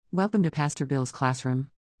Welcome to Pastor Bill's classroom.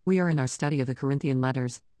 We are in our study of the Corinthian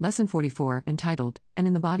letters, lesson 44, entitled, And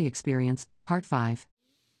in the Body Experience, part 5.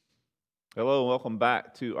 Hello, and welcome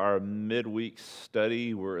back to our midweek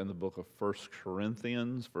study. We're in the book of 1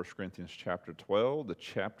 Corinthians chapter 12, the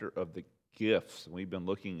chapter of the gifts. We've been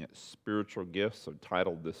looking at spiritual gifts. I've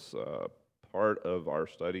titled this part of our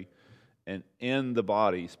study, And in the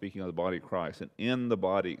Body, speaking of the body of Christ, and in the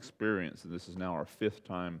body experience. And this is now our fifth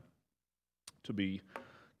time to be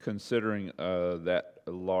considering that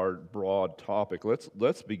large, broad topic.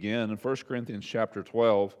 Let's begin in 1 Corinthians chapter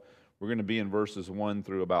 12. We're going to be in verses 1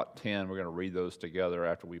 through about 10. We're going to read those together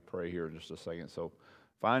after we pray here in just a second. So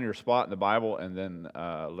find your spot in the Bible, and then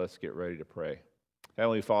let's get ready to pray.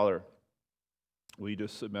 Heavenly Father, we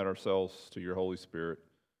just submit ourselves to your Holy Spirit.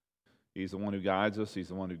 He's the one who guides us. He's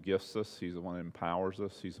the one who gifts us. He's the one who empowers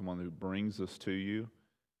us. He's the one who brings us to you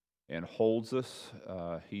and holds us.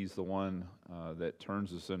 He's the one that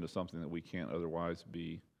turns us into something that we can't otherwise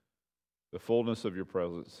be. The fullness of your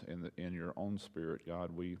presence in your own Spirit,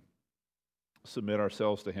 God, we submit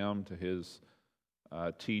ourselves to Him, to His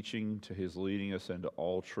teaching, to His leading us into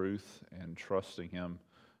all truth, and trusting Him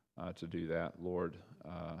to do that. Lord,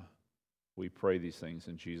 we pray these things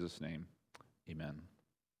in Jesus' name. Amen.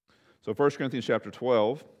 So 1 Corinthians chapter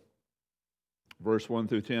 12, verse 1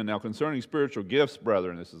 through 10. Now concerning spiritual gifts,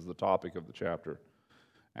 brethren, this is the topic of the chapter.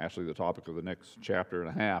 Actually, the topic of the next chapter and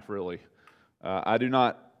a half, really. I do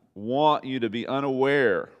not want you to be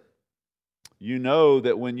unaware. You know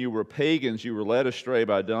that when you were pagans, you were led astray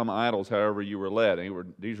by dumb idols, however you were led.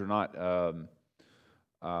 These are not,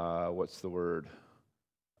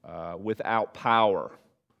 without power.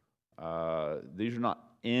 These are not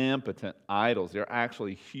impotent idols. They're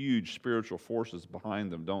actually huge spiritual forces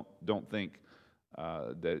behind them. Don't think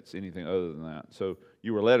that it's anything other than that. So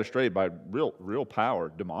you were led astray by real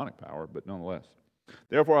power, demonic power, but nonetheless.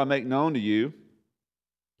 Therefore I make known to you,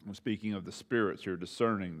 I'm speaking of the spirits, you're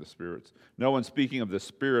discerning the spirits. No one speaking of the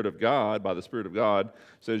Spirit of God, by the Spirit of God,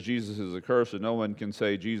 says Jesus is accursed, and no one can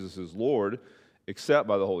say Jesus is Lord except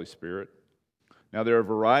by the Holy Spirit. Now there are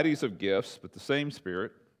varieties of gifts, but the same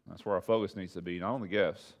Spirit. That's where our focus needs to be, not on the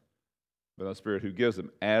gifts, but on the Spirit who gives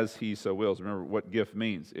them as He so wills. Remember what gift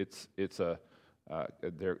means.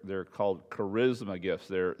 They're called charisma gifts.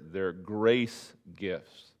 They're grace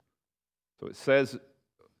gifts. So it says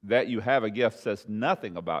that you have a gift says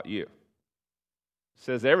nothing about you. It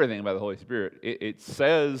says everything about the Holy Spirit. It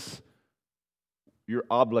says your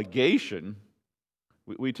obligation.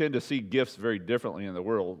 We tend to see gifts very differently in the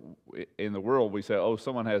world. In the world, we say, oh,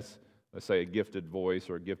 someone has, let's say, a gifted voice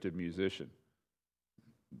or a gifted musician.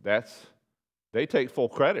 They take full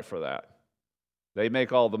credit for that. They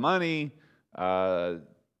make all the money.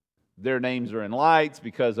 Their names are in lights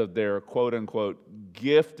because of their quote-unquote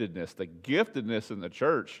giftedness. The giftedness in the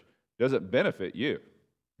church doesn't benefit you. It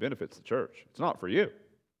benefits the church. It's not for you.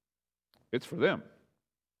 It's for them.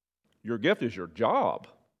 Your gift is your job,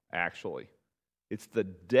 actually. It's the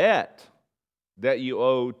debt that you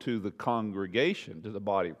owe to the congregation, to the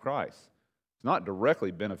body of Christ. It's not directly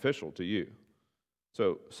beneficial to you.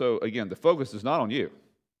 So again, the focus is not on you.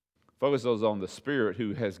 Focus is on the Spirit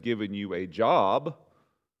who has given you a job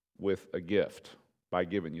with a gift by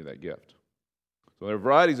giving you that gift. So there are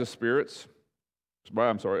varieties of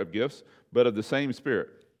gifts, but of the same Spirit.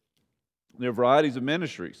 There are varieties of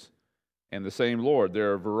ministries and the same Lord.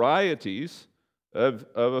 There are varieties of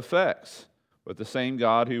effects, but the same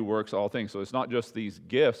God who works all things. So it's not just these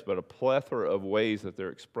gifts, but a plethora of ways that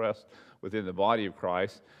they're expressed within the body of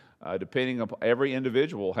Christ. Depending on every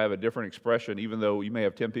individual will have a different expression, even though you may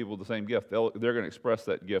have 10 people with the same gift. They're going to express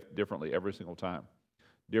that gift differently every single time.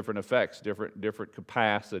 Different effects, different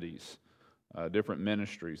capacities, different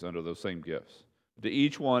ministries under those same gifts. To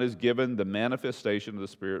each one is given the manifestation of the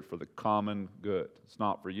Spirit for the common good. It's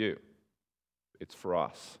not for you. It's for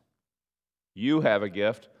us. You have a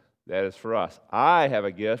gift that is for us. I have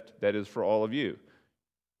a gift that is for all of you.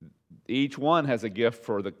 Each one has a gift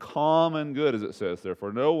for the common good, as it says there.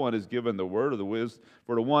 For no one is given the word of the wisdom.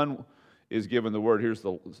 For the one is given the word. Here's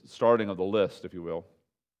the starting of the list, if you will,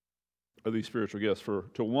 of these spiritual gifts. For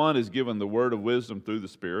to one is given the word of wisdom through the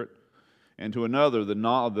Spirit, and to another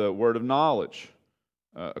the word of knowledge,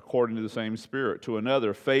 according to the same Spirit. To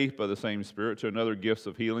another faith by the same Spirit. To another gifts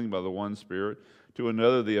of healing by the one Spirit. To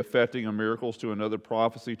another the effecting of miracles. To another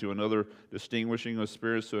prophecy. To another distinguishing of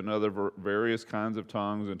spirits. To another various kinds of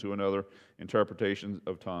tongues. And to another interpretations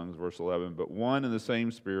of tongues. Verse 11. But one and the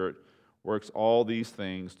same Spirit works all these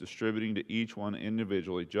things, distributing to each one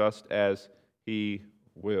individually, just as He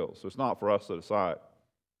wills. So it's not for us to decide.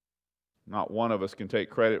 Not one of us can take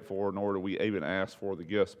credit for, nor do we even ask for the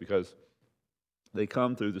gifts, because They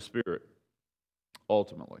come through the Spirit,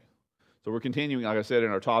 ultimately. So we're continuing, like I said,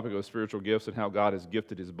 in our topic of spiritual gifts and how God has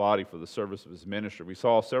gifted His body for the service of His ministry. We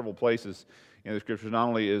saw several places in the Scriptures, not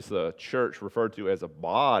only is the church referred to as a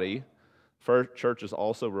body, church is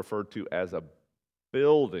also referred to as a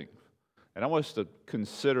building. And I want us to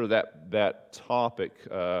consider that topic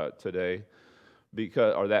today,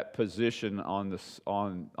 or that position on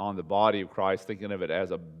the body of Christ, thinking of it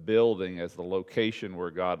as a building, as the location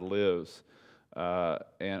where God lives.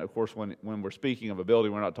 And of course, when we're speaking of a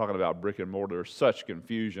building, we're not talking about brick and mortar. There's such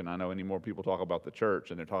confusion. I know any more people talk about the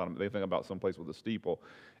church, and they think about someplace with a steeple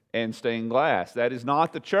and stained glass. That is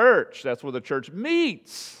not the church. That's where the church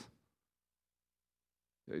meets.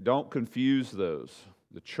 Don't confuse those.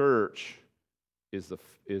 The church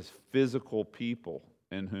is physical people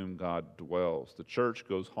in whom God dwells. The church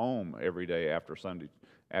goes home every day after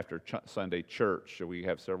Sunday church. So we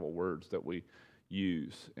have several words that we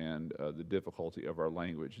use, and the difficulty of our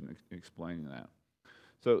language in explaining that.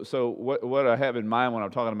 So what I have in mind when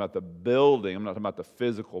I'm talking about the building, I'm not talking about the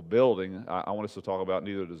physical building. I want us to talk about,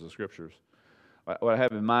 neither does the Scriptures. What I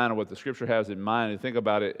have in mind, or what the Scripture has in mind, and think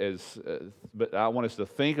about it as, but I want us to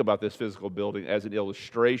think about this physical building as an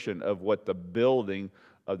illustration of what the building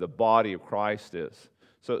of the body of Christ is.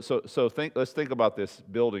 Let's think about this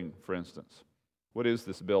building, for instance. What is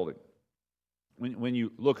this building? When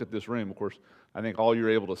you look at this room, of course, I think all you're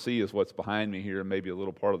able to see is what's behind me here, and maybe a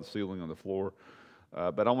little part of the ceiling on the floor.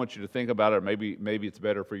 But I want you to think about it, or maybe it's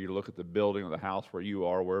better for you to look at the building or the house where you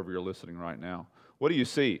are, wherever you're listening right now. What do you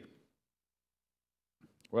see?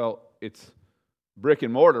 Well, it's brick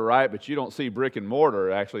and mortar, right? But you don't see brick and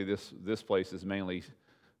mortar. Actually, this place is mainly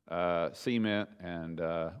cement and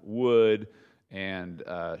wood and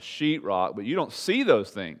sheetrock, but you don't see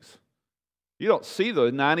those things. You don't see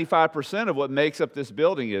those. 95% of what makes up this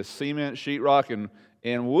building is cement, sheetrock,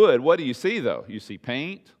 and wood. What do you see, though? You see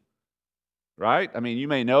paint, right? I mean, you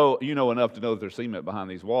know enough to know that there's cement behind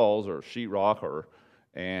these walls, or sheetrock,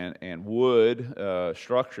 and wood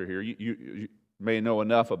structure here. You may know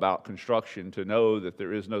enough about construction to know that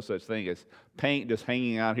there is no such thing as paint just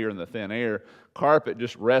hanging out here in the thin air, carpet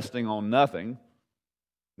just resting on nothing.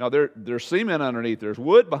 Now, there's cement underneath, there's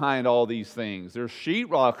wood behind all these things, there's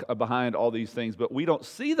sheetrock behind all these things, but we don't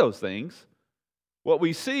see those things. What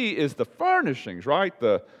we see is the furnishings, right?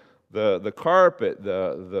 The carpet,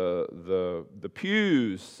 the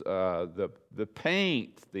pews, the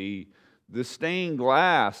paint, the stained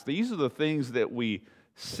glass. These are the things that we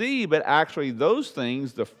see, but actually those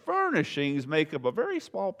things, the furnishings, make up a very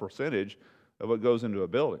small percentage of what goes into a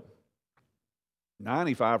building.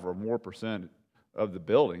 95 or more percent of the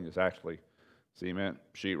building is actually cement,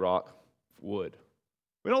 sheetrock, wood.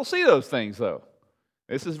 We don't see those things, though.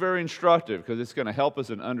 This is very instructive because it's going to help us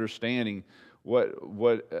in understanding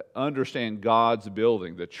understand God's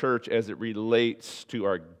building, the church, as it relates to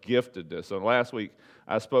our giftedness. So last week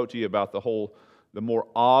I spoke to you about the more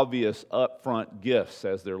obvious upfront gifts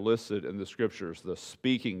as they're listed in the Scriptures, the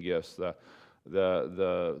speaking gifts, the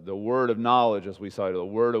word of knowledge, as we say, the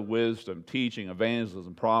word of wisdom, teaching,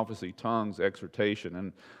 evangelism, prophecy, tongues, exhortation.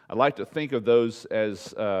 And I like to think of those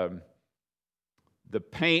as the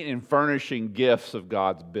paint and furnishing gifts of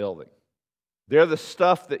God's building. They're the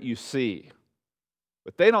stuff that you see,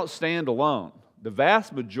 but they don't stand alone. The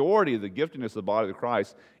vast majority of the giftedness of the body of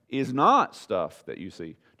Christ is not stuff that you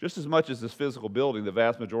see. Just as much as this physical building, the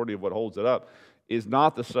vast majority of what holds it up is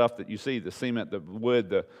not the stuff that you see, the cement, the wood,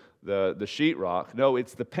 the sheetrock. No,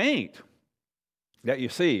 it's the paint that you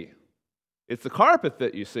see. It's the carpet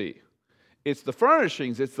that you see. It's the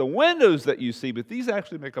furnishings. It's the windows that you see. But these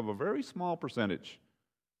actually make up a very small percentage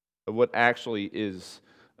of what actually is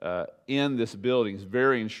in this building. It's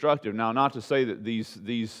very instructive. Now, not to say that these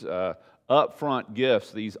upfront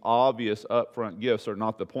gifts, these obvious upfront gifts, are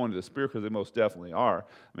not the point of the Spirit, because they most definitely are.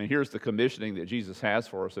 I mean, here's the commissioning that Jesus has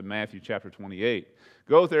for us in Matthew chapter 28.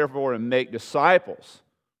 Go therefore and make disciples.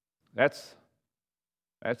 That's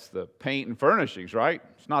the paint and furnishings, right?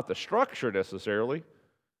 It's not the structure necessarily,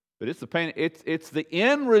 but it's the paint. It's the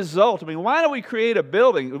end result. I mean, why do we create a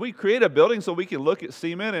building? Do we create a building so we can look at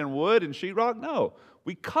cement and wood and sheetrock? No.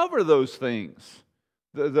 We cover those things.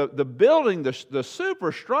 The building, the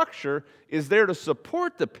superstructure is there to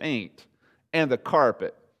support the paint and the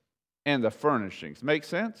carpet and the furnishings. Make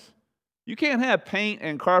sense? You can't have paint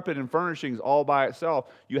and carpet and furnishings all by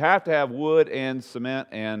itself. You have to have wood and cement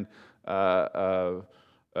and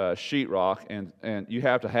sheetrock, and you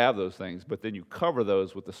have to have those things, but then you cover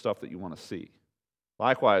those with the stuff that you want to see.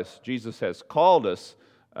 Likewise, Jesus has called us,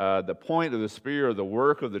 the point of the Spirit, the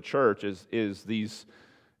work of the church is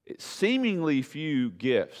seemingly few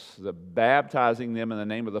gifts, the baptizing them in the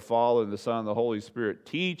name of the Father and the Son and the Holy Spirit,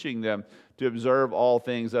 teaching them to observe all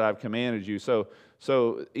things that I've commanded you. So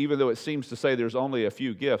even though it seems to say there's only a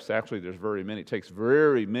few gifts, actually there's very many. It takes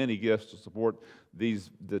very many gifts to support the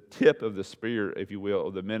tip of the spear, if you will,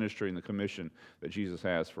 of the ministry and the commission that Jesus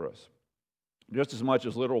has for us. Just as much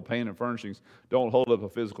as literal paint and furnishings don't hold up a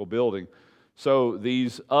physical building, so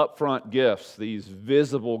these upfront gifts, these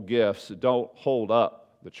visible gifts, don't hold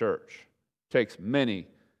up the church. It takes many,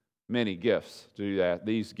 many gifts to do that.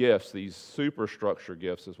 These gifts, these superstructure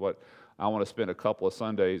gifts, is what I want to spend a couple of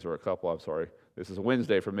Sundays, this is a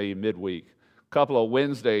Wednesday for me, midweek, a couple of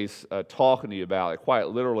Wednesdays talking to you about. It quite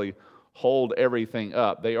literally hold everything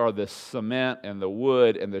up. They are the cement and the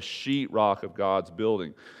wood and the sheetrock of God's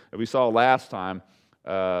building. And we saw last time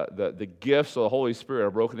the gifts of the Holy Spirit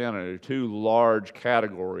are broken down into two large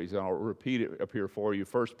categories, and I'll repeat it up here for you.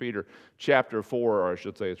 1 Peter chapter 4, or I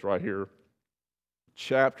should say it's right here,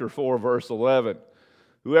 chapter 4, verse 11.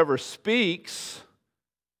 Whoever speaks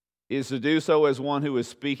is to do so as one who is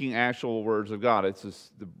speaking actual words of God. It's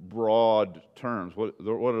just the broad terms. What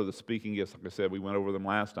are the speaking gifts? Like I said, we went over them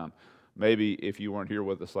last time. Maybe if you weren't here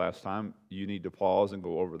with us last time, you need to pause and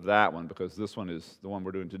go over that one, because this one is the one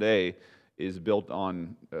we're doing today, is built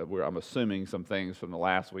on, where I'm assuming some things from the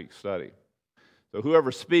last week's study. So whoever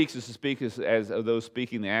speaks is to speak as those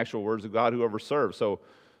speaking the actual words of God, whoever serves. So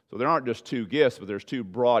there aren't just two gifts, but there's two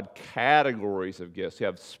broad categories of gifts. You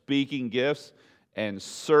have speaking gifts and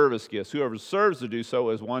service gifts. Whoever serves to do so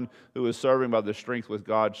is one who is serving by the strength with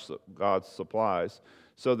God's supplies,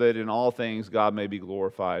 so that in all things God may be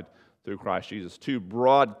glorified through Christ Jesus. Two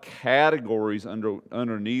broad categories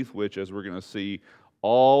underneath which, as we're going to see,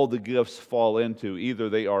 all the gifts fall into. Either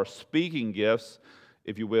they are speaking gifts,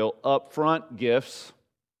 if you will, upfront gifts,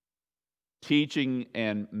 teaching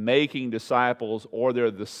and making disciples, or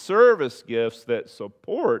they're the service gifts that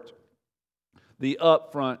support the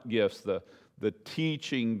upfront gifts, the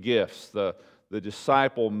teaching gifts, the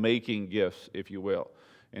disciple-making gifts, if you will.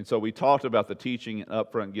 And so we talked about the teaching and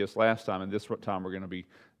upfront gifts last time, and this time we're going to be,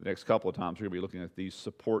 the next couple of times, we're going to be looking at these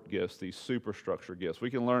support gifts, these superstructure gifts. We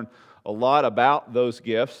can learn a lot about those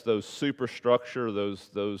gifts, those superstructure,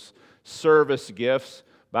 those service gifts,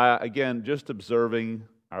 by, again, just observing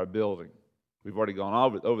our building. We've already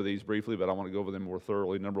gone over these briefly, but I want to go over them more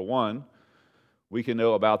thoroughly. Number one, we can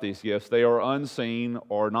know about these gifts. They are unseen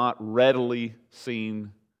or not readily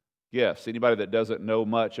seen gifts. Anybody that doesn't know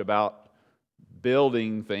much about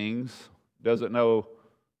building things doesn't know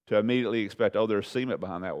to immediately expect, oh, there's cement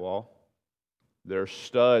behind that wall. There's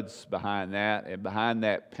studs behind that, and behind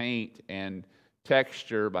that paint and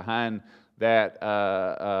texture, behind that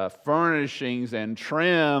furnishings and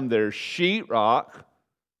trim, there's sheetrock.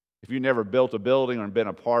 If you've never built a building or been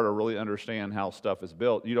a part or really understand how stuff is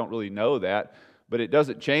built, you don't really know that, but it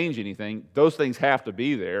doesn't change anything. Those things have to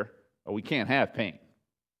be there, or we can't have paint.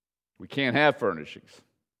 We can't have furnishings.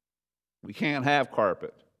 We can't have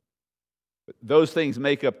carpet. But those things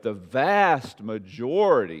make up the vast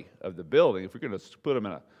majority of the building. If we're going to put them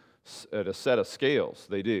at a set of scales,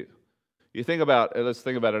 they do. Let's think about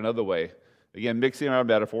it another way. Again, mixing our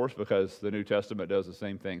metaphors, because the New Testament does the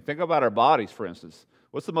same thing. Think about our bodies, for instance.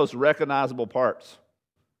 What's the most recognizable parts?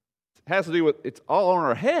 It has to do with, it's all on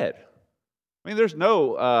our head. I mean, there's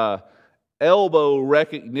no elbow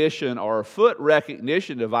recognition or foot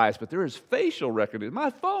recognition device, but there is facial recognition. My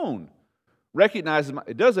phone recognizes,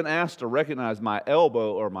 it doesn't ask to recognize my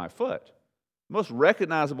elbow or my foot. The most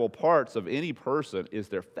recognizable parts of any person is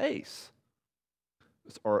their face,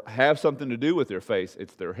 or have something to do with their face.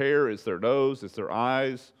 It's their hair, it's their nose, it's their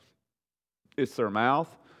eyes, it's their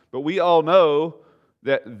mouth. But we all know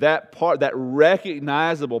that part, that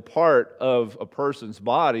recognizable part of a person's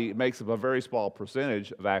body, makes up a very small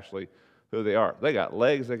percentage of actually who they are. They got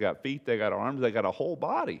legs, they got feet, they got arms, they got a whole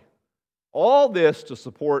body. All this to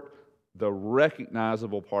support the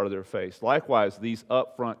recognizable part of their face. Likewise, these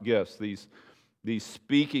upfront gifts, these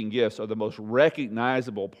speaking gifts, are the most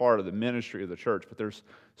recognizable part of the ministry of the church. But there's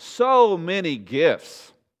so many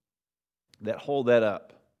gifts that hold that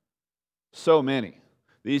up. So many.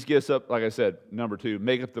 These gifts up, like I said, number two,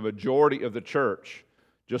 make up the majority of the church,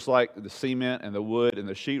 just like the cement and the wood and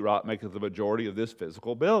the sheetrock make up the majority of this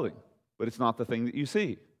physical building. But it's not the thing that you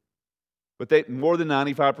see. But more than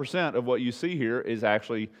 95% of what you see here is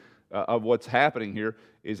actually, of what's happening here,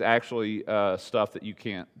 is actually stuff that you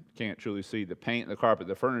can't truly see. The paint, the carpet,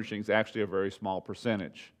 the furnishings, actually a very small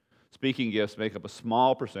percentage. Speaking gifts make up a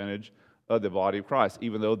small percentage of the body of Christ,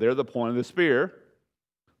 even though they're the point of the spear.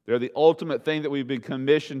 They're the ultimate thing that we've been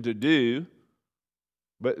commissioned to do.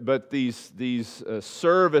 But these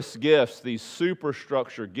service gifts, these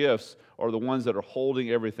superstructure gifts, are the ones that are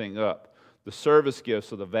holding everything up. The service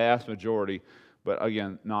gifts are the vast majority, but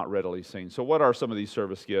again, not readily seen. So what are some of these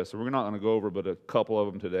service gifts? We're not going to go over but a couple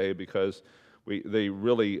of them today because they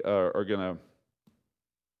really are going to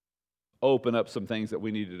open up some things that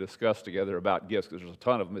we need to discuss together about gifts, because there's a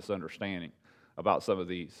ton of misunderstanding about some of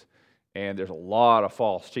these. And there's a lot of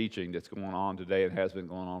false teaching that's going on today and has been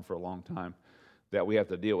going on for a long time that we have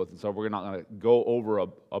to deal with. And so we're not going to go over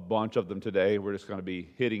a bunch of them today. We're just going to be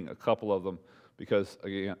hitting a couple of them because,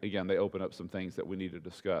 again, they open up some things that we need to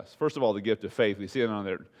discuss. First of all, the gift of faith. We see it on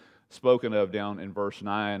there spoken of down in verse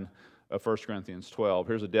 9 of 1 Corinthians 12.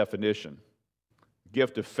 Here's a definition.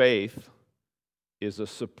 Gift of faith is a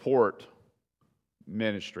support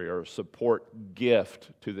ministry or a support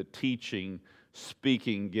gift to the teaching,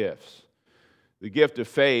 speaking gifts. The gift of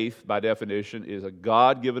faith, by definition, is a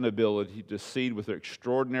God-given ability to see with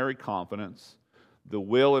extraordinary confidence the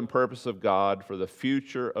will and purpose of God for the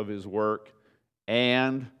future of His work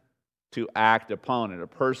and to act upon it. A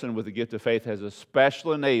person with the gift of faith has a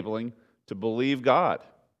special enabling to believe God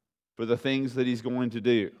for the things that He's going to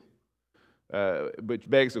do. Which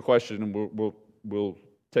begs the question, and we'll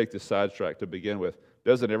take this sidetrack to begin with.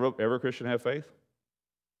 Doesn't every Christian have faith?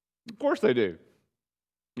 Of course they do.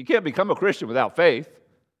 You can't become a Christian without faith.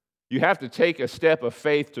 You have to take a step of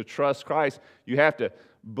faith to trust Christ. You have to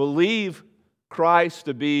believe Christ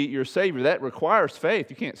to be your Savior. That requires faith.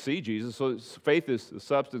 You can't see Jesus, so faith is the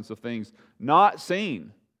substance of things not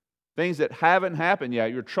seen, things that haven't happened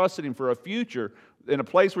yet. You're trusting Him for a future in a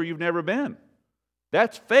place where you've never been.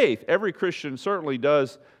 That's faith. Every Christian certainly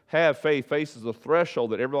does have faith. Faith is a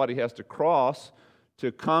threshold that everybody has to cross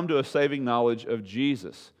to come to a saving knowledge of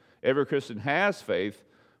Jesus. Every Christian has faith,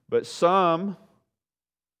 but some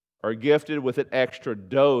are gifted with an extra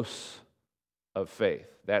dose of faith.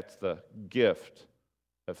 That's the gift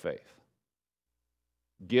of faith.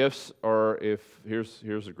 Gifts are,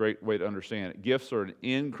 here's a great way to understand it. Gifts are an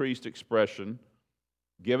increased expression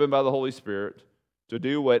given by the Holy Spirit to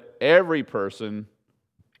do what every person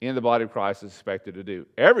in the body of Christ is expected to do.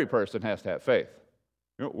 Every person has to have faith.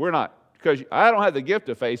 We're not, because I don't have the gift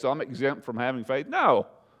of faith, so I'm exempt from having faith. No,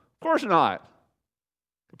 of course not.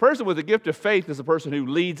 The person with the gift of faith is the person who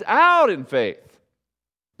leads out in faith.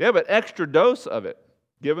 They have an extra dose of it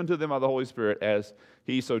given to them by the Holy Spirit as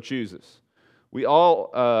He so chooses. We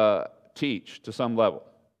all teach to some level.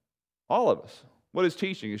 All of us. What is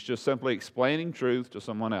teaching? It's just simply explaining truth to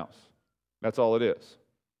someone else. That's all it is.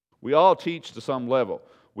 We all teach to some level.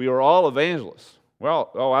 We are all evangelists. Well,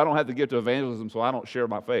 I don't have the gift of evangelism, so I don't share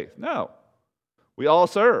my faith. No. We all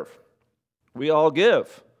serve. We all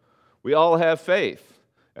give. We all have faith.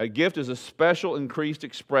 A gift is a special increased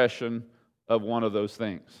expression of one of those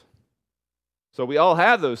things. So we all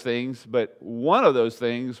have those things, but one of those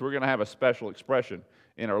things, we're going to have a special expression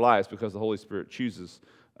in our lives because the Holy Spirit chooses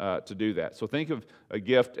to do that. So think of a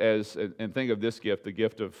gift and think of this gift, the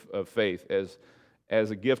gift of faith,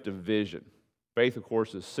 as a gift of vision. Faith, of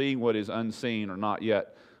course, is seeing what is unseen or not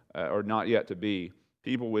yet to be.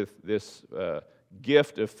 People with this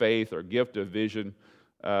gift of faith or gift of vision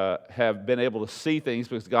have been able to see things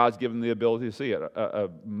because God's given them the ability to see it.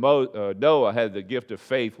 Noah had the gift of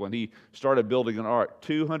faith when he started building an ark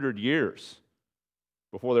 200 years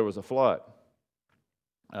before there was a flood.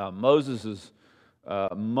 Moses'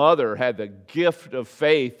 mother had the gift of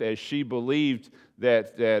faith as she believed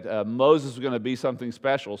that Moses was going to be something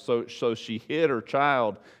special. So she hid her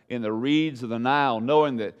child in the reeds of the Nile,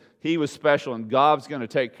 knowing that he was special and God's going to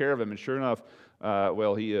take care of him. And sure enough,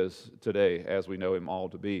 he is today, as we know him all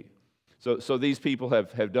to be. So these people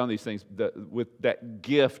have done these things with that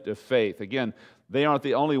gift of faith. Again, they aren't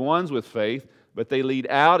the only ones with faith, but they lead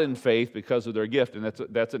out in faith because of their gift, and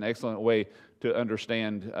that's an excellent way to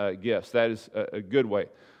understand gifts. That is a good way.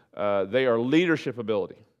 They are leadership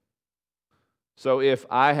ability. So if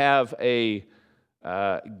I have a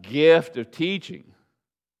gift of teaching,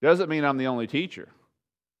 doesn't mean I'm the only teacher.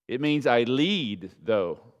 It means I lead,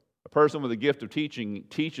 though. A person with a gift of teaching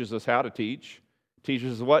teaches us how to teach,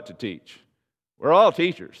 teaches us what to teach. We're all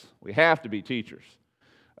teachers. We have to be teachers.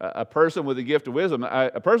 A person with a gift of wisdom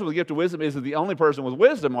isn't the only person with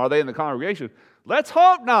wisdom, are they, in the congregation? Let's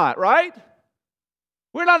hope not, right?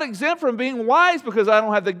 We're not exempt from being wise because I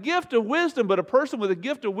don't have the gift of wisdom, but a person with a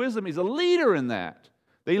gift of wisdom is a leader in that.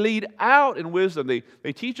 They lead out in wisdom.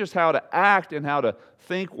 They teach us how to act and how to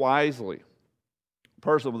think wisely. A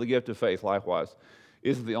person with a gift of faith, likewise,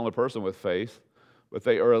 isn't the only person with faith, but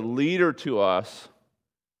they are a leader to us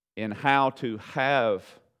in how to have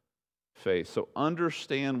faith. So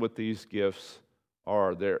understand what these gifts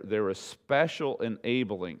are they're a special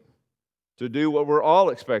enabling to do what we're all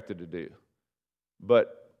expected to do.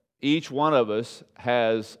 But each one of us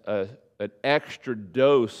has an extra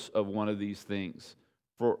dose of one of these things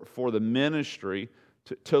for the ministry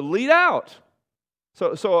to lead out.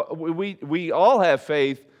 So we all have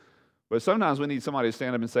faith, but sometimes we need somebody to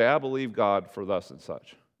stand up and say, I believe God for thus and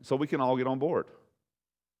such. So we can all get on board.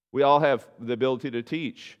 We all have the ability to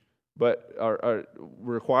teach, but are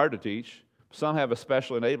required to teach. Some have a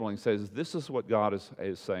special enabling, says this is what God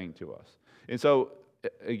is saying to us. And so,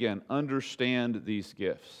 again, understand these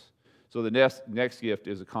gifts. So the next gift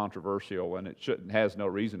is a controversial one. It has no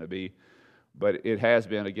reason to be, but it has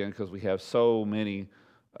been, again, because we have so many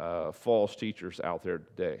false teachers out there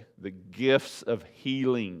today. The gifts of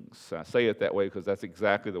healings. I say it that way because that's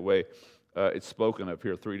exactly the way it's spoken of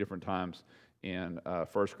here 3 different times in 1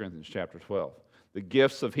 Corinthians chapter 12. The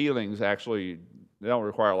gifts of healings actually, they don't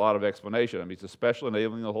require a lot of explanation. I mean, it's a special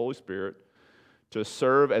enabling of the Holy Spirit to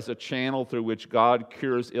serve as a channel through which God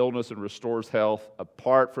cures illness and restores health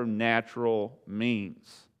apart from natural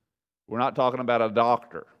means. We're not talking about a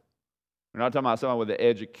doctor. We're not talking about someone with an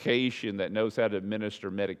education that knows how to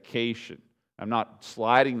administer medication. I'm not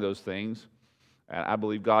sliding those things. I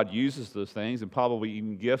believe God uses those things and probably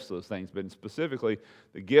even gifts those things. But specifically,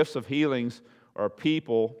 the gifts of healings are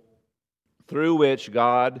people through which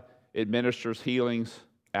God administers healings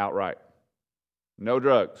outright. No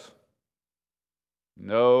drugs.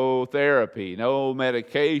 No therapy, no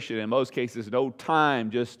medication, in most cases, no time,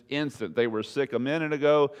 just instant. They were sick a minute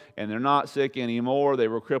ago, and they're not sick anymore. They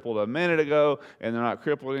were crippled a minute ago, and they're not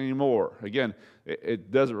crippled anymore. Again, it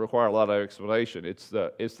doesn't require a lot of explanation. It's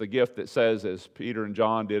the gift that says, as Peter and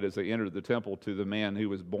John did as they entered the temple to the man who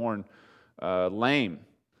was born lame,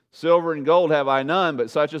 silver and gold have I none, but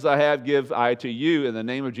such as I have give I to you. In the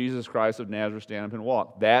name of Jesus Christ of Nazareth, stand up and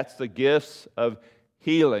walk. That's the gifts of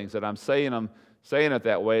healings that I'm saying it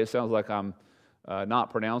that way. It sounds like I'm not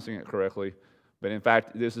pronouncing it correctly. But in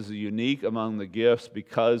fact, this is unique among the gifts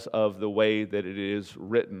because of the way that it is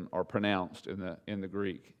written or pronounced in the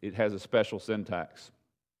Greek. It has a special syntax.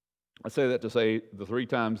 I say that to say the 3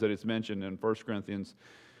 times that it's mentioned in 1 Corinthians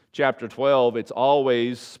chapter 12, it's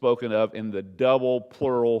always spoken of in the double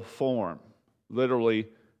plural form, literally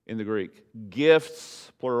in the Greek.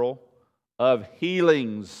 Gifts, plural, of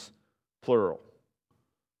healings, plural.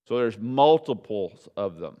 So there's multiples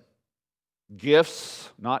of them. Gifts,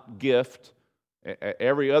 not gift.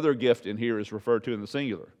 Every other gift in here is referred to in the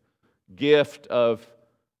singular. Gift of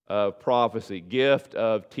prophecy, gift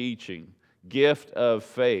of teaching, gift of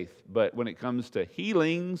faith. But when it comes to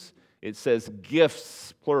healings, it says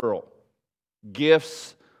gifts, plural.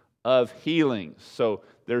 Gifts of healings. So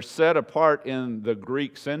they're set apart in the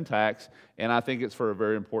Greek syntax, and I think it's for a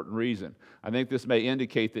very important reason. I think this may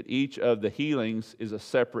indicate that each of the healings is a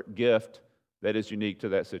separate gift that is unique to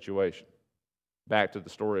that situation. Back to the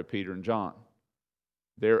story of Peter and John.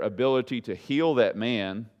 Their ability to heal that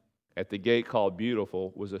man at the gate called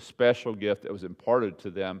Beautiful was a special gift that was imparted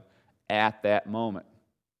to them at that moment.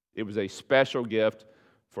 It was a special gift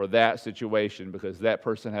for that situation because that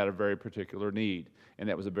person had a very particular need, and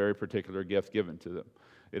that was a very particular gift given to them.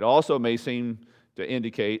 It also may seem to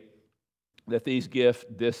indicate that these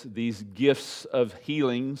gifts of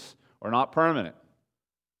healings are not permanent,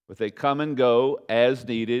 but they come and go as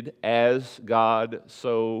needed, as God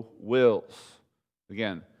so wills.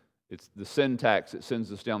 Again, it's the syntax that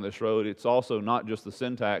sends us down this road. It's also not just the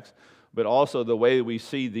syntax, but also the way we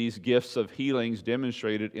see these gifts of healings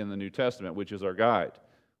demonstrated in the New Testament, which is our guide.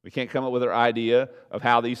 We can't come up with our idea of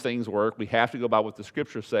how these things work. We have to go by what the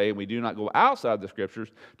Scriptures say, and we do not go outside the Scriptures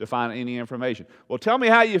to find any information. Well, tell me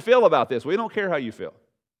how you feel about this. We don't care how you feel.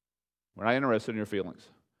 We're not interested in your feelings.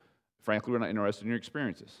 Frankly, we're not interested in your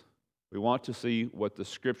experiences. We want to see what the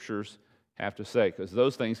Scriptures have to say, because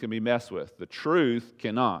those things can be messed with. The truth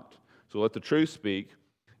cannot. So let the truth speak,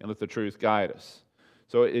 and let the truth guide us.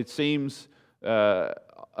 So it seems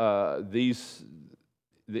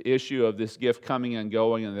the issue of this gift coming and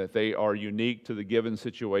going, and that they are unique to the given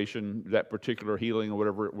situation, that particular healing or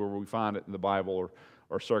whatever, where we find it in the Bible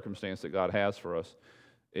or circumstance that God has for us.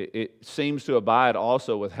 It seems to abide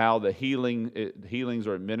also with how the healings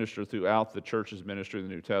are administered throughout the church's ministry in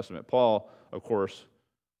the New Testament. Paul, of course,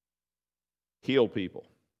 healed people.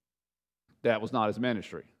 That was not his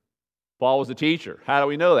ministry. Paul was a teacher. How do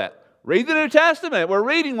we know that? Read the New Testament. We're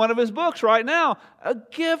reading one of his books right now. A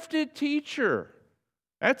gifted teacher.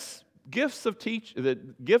 That's gifts of the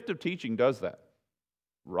gift of teaching does that.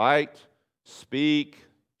 Write, speak,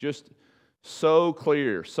 just So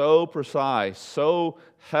clear, so precise, so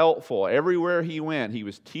helpful. Everywhere he went, he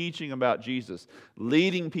was teaching about Jesus,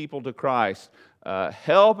 leading people to Christ,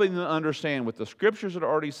 helping them understand what the Scriptures had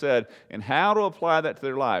already said and how to apply that to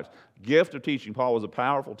their lives. Gift of teaching. Paul was a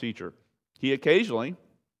powerful teacher. He occasionally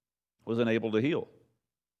was enabled to heal.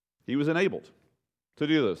 He was enabled to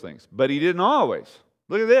do those things, but he didn't always.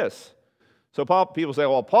 Look at this. So people say,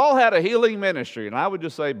 well, Paul had a healing ministry, and I would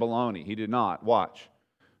just say baloney. He did not. Watch.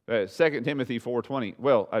 2 Timothy 4:20.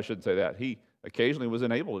 Well, I shouldn't say that. He occasionally was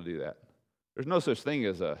enabled to do that. There's no such thing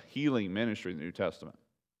as a healing ministry in the New Testament.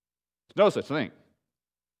 There's no such thing.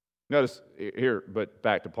 Notice here, but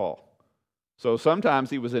back to Paul. So sometimes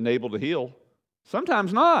he was enabled to heal,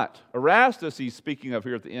 sometimes not. Erastus, he's speaking of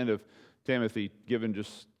here at the end of Timothy, given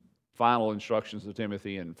just final instructions to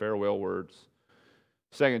Timothy and farewell words.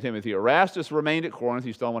 2 Timothy, Erastus remained at Corinth.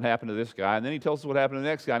 He's telling what happened to this guy. And then he tells us what happened to the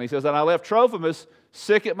next guy. And he says, and I left Trophimus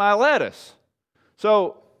sick at Miletus.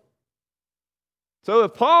 So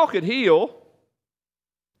if Paul could heal,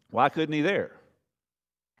 why couldn't he there?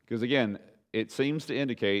 Because again, it seems to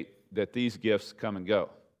indicate that these gifts come and go.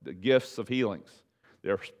 The gifts of healings.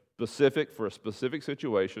 They're specific for a specific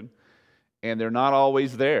situation, and they're not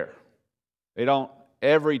always there. They don't,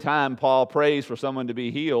 every time Paul prays for someone to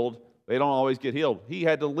be healed, they don't always get healed. He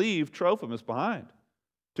had to leave Trophimus behind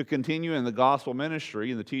to continue in the gospel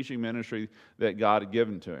ministry and the teaching ministry that God had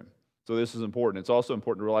given to him. So this is important. It's also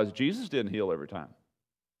important to realize Jesus didn't heal every time.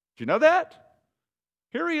 Did you know that?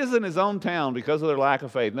 Here he is in his own town because of their lack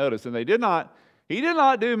of faith. Notice, and he did not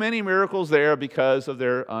do many miracles there because of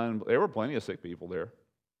there were plenty of sick people there.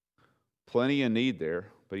 Plenty in need there,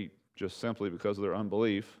 but just simply because of their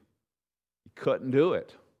unbelief, he couldn't do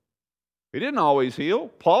it. He didn't always heal.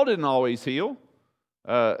 Paul didn't always heal.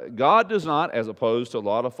 God does not, as opposed to a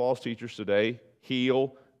lot of false teachers today,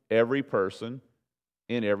 heal every person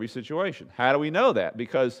in every situation. How do we know that?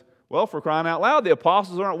 Because, well, for crying out loud, the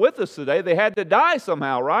apostles aren't with us today. They had to die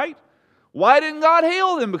somehow, right? Why didn't God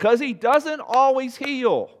heal them? Because he doesn't always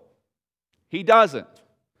heal. He doesn't.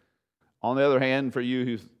 On the other hand, for you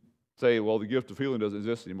who say, well, the gift of healing doesn't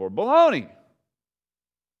exist anymore, baloney.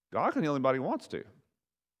 God can heal anybody he wants to.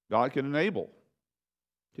 God can enable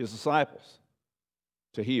his disciples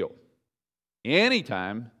to heal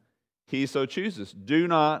anytime he so chooses. Do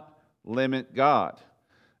not limit God.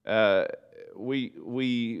 We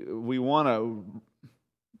want to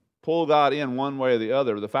pull God in one way or the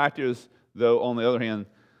other. The fact is, though, on the other hand,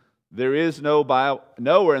 there is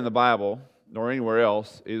nowhere in the Bible nor anywhere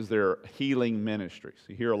else is there healing ministries.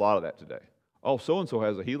 You hear a lot of that today. Oh, so-and-so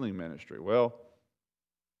has a healing ministry. Well,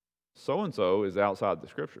 so-and-so is outside the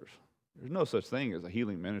Scriptures. There's no such thing as a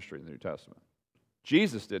healing ministry in the New Testament.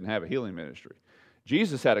 Jesus didn't have a healing ministry.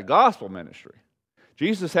 Jesus had a gospel ministry.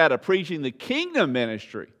 Jesus had a preaching the kingdom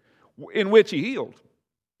ministry in which he healed.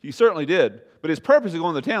 He certainly did. But his purpose of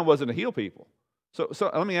going to town wasn't to heal people. So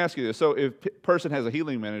let me ask you this. So if a person has a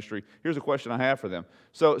healing ministry, here's a question I have for them.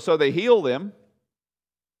 So they heal them,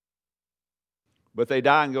 but they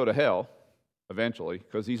die and go to hell eventually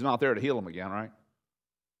because he's not there to heal them again, right?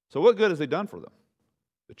 So what good has he done for them?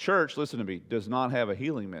 The church, listen to me, does not have a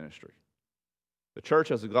healing ministry. The church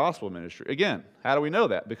has a gospel ministry. Again, how do we know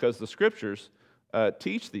that? Because the Scriptures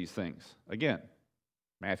teach these things. Again,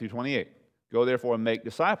 Matthew 28. Go therefore and make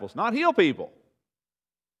disciples, not heal people.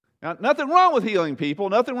 Now, nothing wrong with healing people.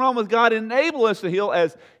 Nothing wrong with God enabling us to heal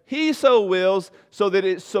as he so wills so that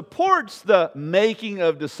it supports the making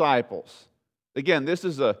of disciples. Again, this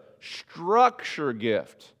is a structure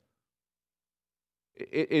gift.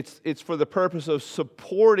 It's for the purpose of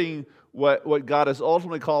supporting what God has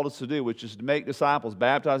ultimately called us to do, which is to make disciples,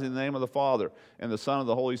 baptizing in the name of the Father and the Son and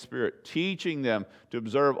the Holy Spirit, teaching them to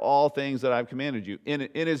observe all things that I've commanded you. In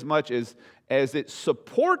as much as it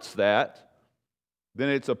supports that, then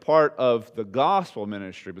it's a part of the gospel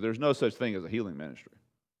ministry, but there's no such thing as a healing ministry.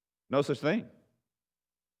 No such thing.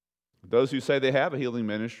 Those who say they have a healing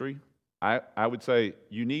ministry, I would say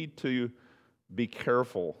you need to be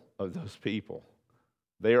careful of those people.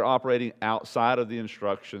 They are operating outside of the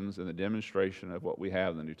instructions and the demonstration of what we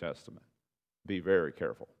have in the New Testament. Be very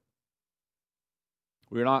careful.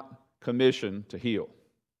 We're not commissioned to heal.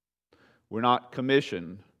 We're not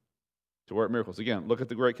commissioned to work miracles. Again, look at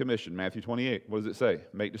the Great Commission, Matthew 28. What does it say?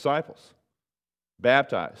 Make disciples,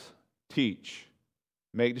 baptize, teach.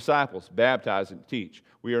 Make disciples, baptize, and teach.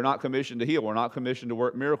 We are not commissioned to heal. We're not commissioned to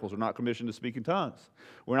work miracles. We're not commissioned to speak in tongues.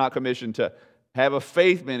 We're not commissioned to have a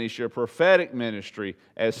faith ministry, a prophetic ministry,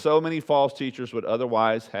 as so many false teachers would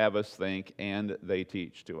otherwise have us think, and they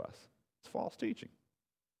teach to us. It's false teaching.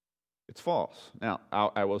 It's false. Now,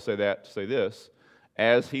 I will say that to say this.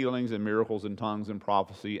 as healings and miracles and tongues and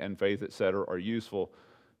prophecy and faith, etc., are useful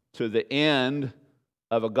to the end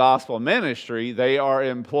of a gospel ministry, they are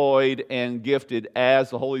employed and gifted as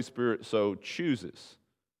the Holy Spirit so chooses.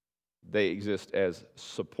 They exist as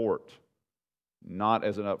support, not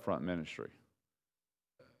as an upfront ministry.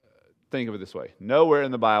 Think of it this way. Nowhere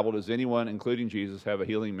in the Bible does anyone, including Jesus, have a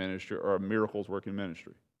healing ministry or a miracles working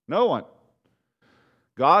ministry. No one.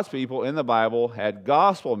 God's people in the Bible had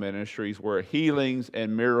gospel ministries where healings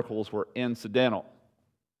and miracles were incidental.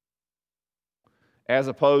 As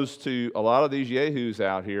opposed to a lot of these yahoos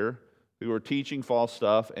out here who are teaching false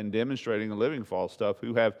stuff and demonstrating and living false stuff,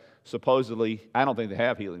 who have supposedly, I don't think they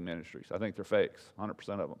have healing ministries. I think they're fakes,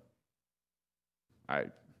 100% of them.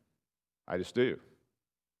 I just do.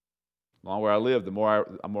 The longer I live, the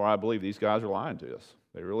more I believe these guys are lying to us.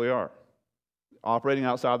 They really are. Operating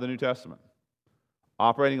outside the New Testament.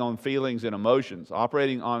 Operating on feelings and emotions.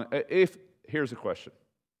 Here's a question.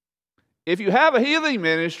 If you have a healing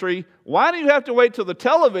ministry, why do you have to wait till the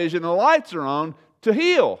television and the lights are on to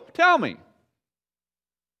heal? Tell me.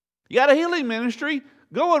 You got a healing ministry?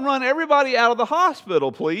 Go and run everybody out of the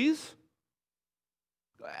hospital, please.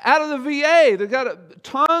 Out of the VA. They've got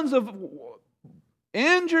tons of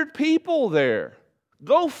injured people there.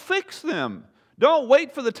 Go fix them. Don't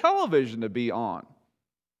wait for the television to be on.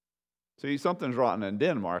 See, something's rotten in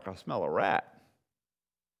Denmark. I smell a rat.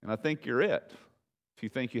 And I think you're it. If you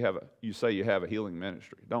think you say you have a healing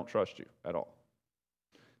ministry. Don't trust you at all.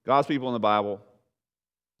 God's people in the Bible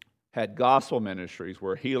had gospel ministries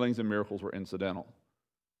where healings and miracles were incidental.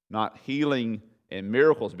 Not healing and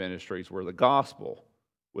miracles ministries where the gospel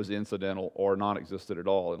was incidental or non-existent at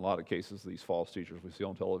all. In a lot of cases, these false teachers we see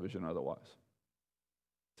on television and otherwise.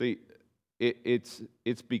 See,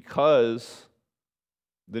 it's because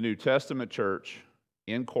the New Testament church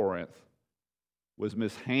in Corinth was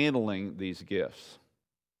mishandling these gifts.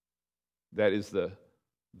 That is the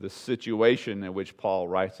situation in which Paul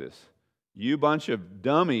writes this. You bunch of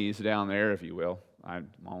dummies down there, if you will, my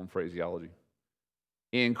own phraseology,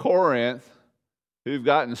 in Corinth, who've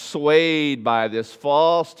gotten swayed by this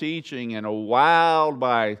false teaching and wowed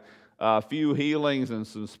by a few healings and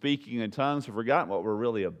some speaking in tongues, have forgotten what we're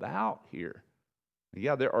really about here.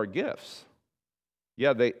 Yeah, there are gifts.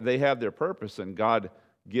 Yeah, they have their purpose, and God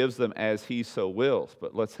gives them as He so wills.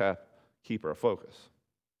 But let's keep our focus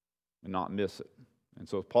and not miss it. And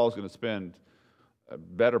so Paul's going to spend a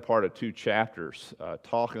better part of 2 chapters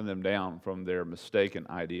talking them down from their mistaken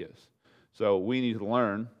ideas. So we need to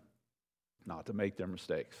learn not to make their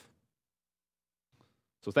mistakes.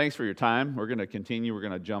 So thanks for your time. We're going to continue. We're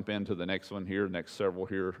going to jump into the next one here, the next several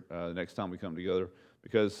here, the next time we come together.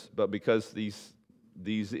 Because these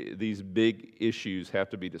big issues have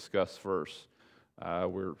to be discussed first,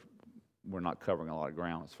 we're not covering a lot of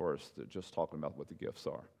ground as far as just talking about what the gifts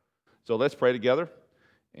are. So let's pray together,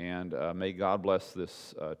 and may God bless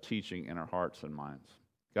this teaching in our hearts and minds.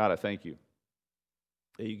 God, I thank you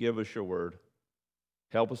that you give us your word.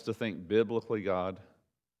 Help us to think biblically, God.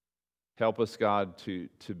 Help us, God, to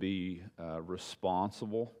be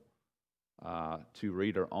responsible, to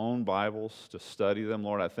read our own Bibles, to study them.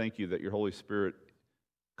 Lord, I thank you that your Holy Spirit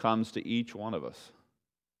comes to each one of us,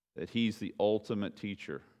 that He's the ultimate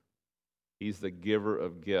teacher. He's the giver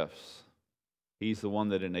of gifts. He's the one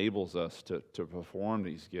that enables us to perform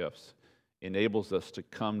these gifts, enables us to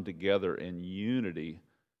come together in unity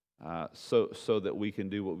so that we can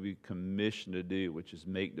do what we're commissioned to do, which is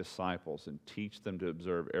make disciples and teach them to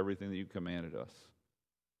observe everything that you commanded us.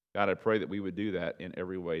 God, I pray that we would do that in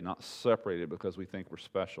every way, not separated because we think we're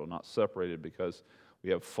special, not separated because we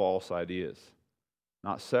have false ideas,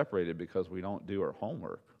 not separated because we don't do our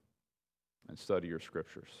homework and study your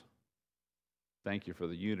scriptures. Thank you for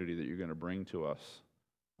the unity that you're going to bring to us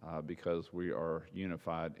because we are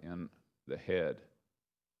unified in the head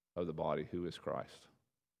of the body, who is Christ.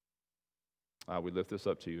 We lift this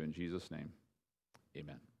up to you in Jesus' name.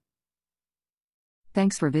 Amen.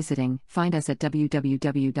 Thanks for visiting. Find us at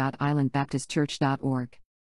www.islandbaptistchurch.org.